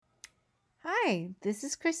Hi, this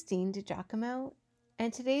is Christine DiGiacomo,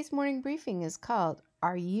 and today's morning briefing is called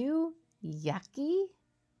Are You Yucky?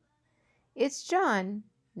 It's John,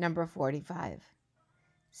 number 45.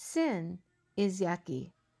 Sin is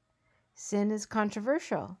yucky. Sin is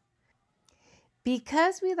controversial.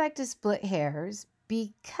 Because we like to split hairs,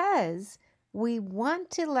 because we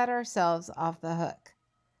want to let ourselves off the hook.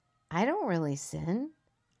 I don't really sin.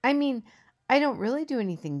 I mean, I don't really do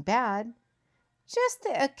anything bad. Just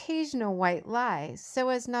the occasional white lie so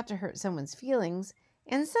as not to hurt someone's feelings,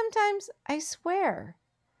 and sometimes I swear.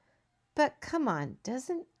 But come on,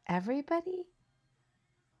 doesn't everybody?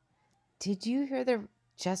 Did you hear the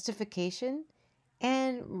justification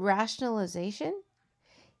and rationalization?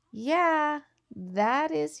 Yeah,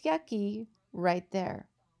 that is yucky right there.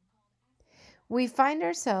 We find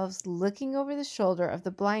ourselves looking over the shoulder of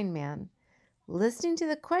the blind man, listening to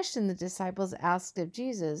the question the disciples asked of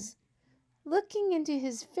Jesus, looking into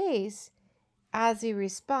his face as he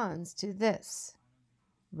responds to this.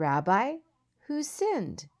 Rabbi, who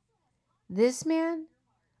sinned, this man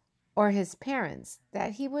or his parents,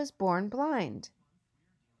 that he was born blind?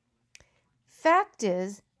 Fact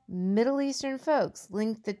is, Middle Eastern folks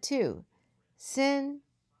link the two, sin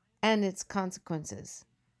and its consequences.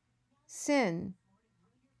 Sin,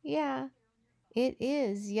 yeah, it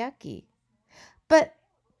is yucky. But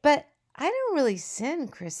I don't really sin,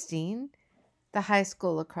 Christine, the high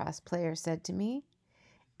school lacrosse player said to me.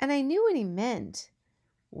 And I knew what he meant,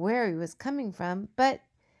 where he was coming from, but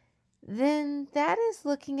then that is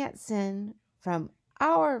looking at sin from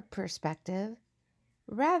our perspective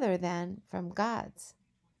rather than from God's.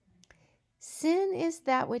 Sin is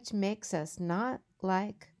that which makes us not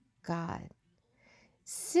like God.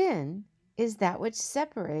 Sin is that which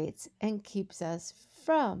separates and keeps us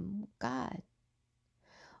from God.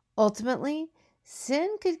 Ultimately,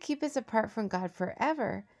 sin could keep us apart from God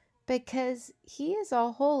forever because He is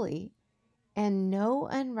all holy and no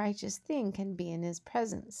unrighteous thing can be in His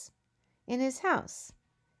presence, in His house,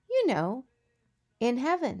 in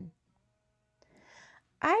heaven.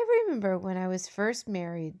 I remember when I was first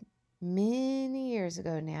married many years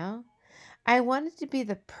ago now, I wanted to be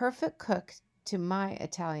the perfect cook to my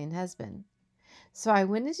Italian husband. So I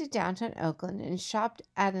went into downtown Oakland and shopped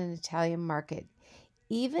at an Italian market,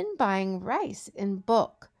 even buying rice in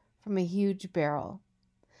bulk from a huge barrel.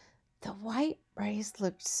 The white rice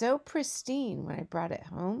looked so pristine when I brought it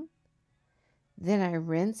home. Then I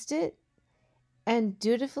rinsed it and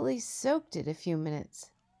dutifully soaked it a few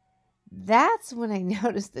minutes. That's when I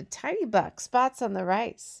noticed the tiny black spots on the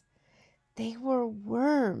rice. They were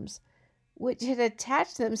worms which had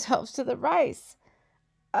attached themselves to the rice.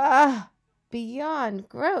 Beyond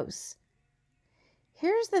gross.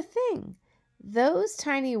 Here's the thing. Those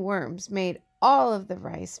tiny worms made all of the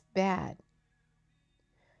rice bad.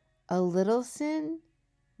 A little sin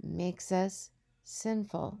makes us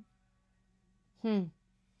sinful.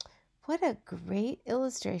 What a great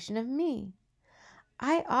illustration of me.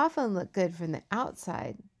 I often look good from the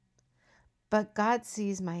outside, but God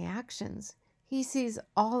sees my actions. He sees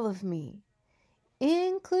all of me,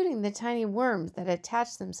 including the tiny worms that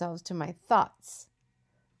attach themselves to my thoughts,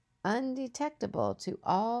 undetectable to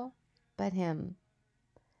all but Him.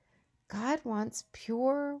 God wants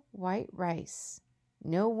pure white rice,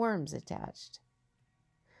 no worms attached.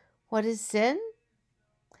 What is sin?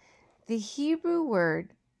 The Hebrew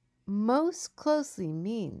word most closely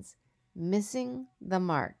means missing the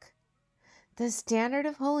mark, the standard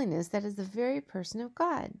of holiness that is the very person of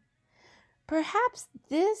God. Perhaps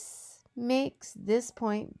this makes this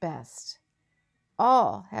point best.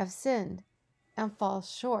 All have sinned and fall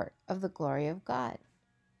short of the glory of God.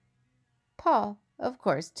 Paul, of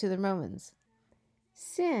course, to the Romans.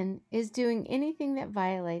 Sin is doing anything that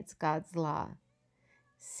violates God's law.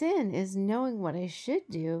 Sin is knowing what I should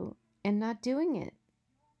do and not doing it.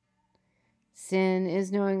 Sin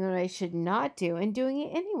is knowing what I should not do and doing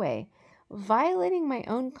it anyway, violating my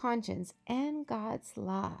own conscience and God's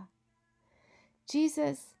law.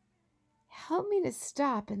 Jesus, help me to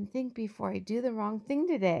stop and think before I do the wrong thing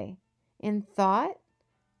today, in thought,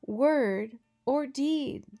 word, or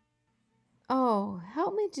deed. Oh,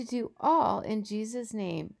 help me to do all in Jesus'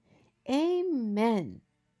 name. Amen.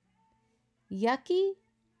 Yucky?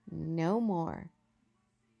 No more.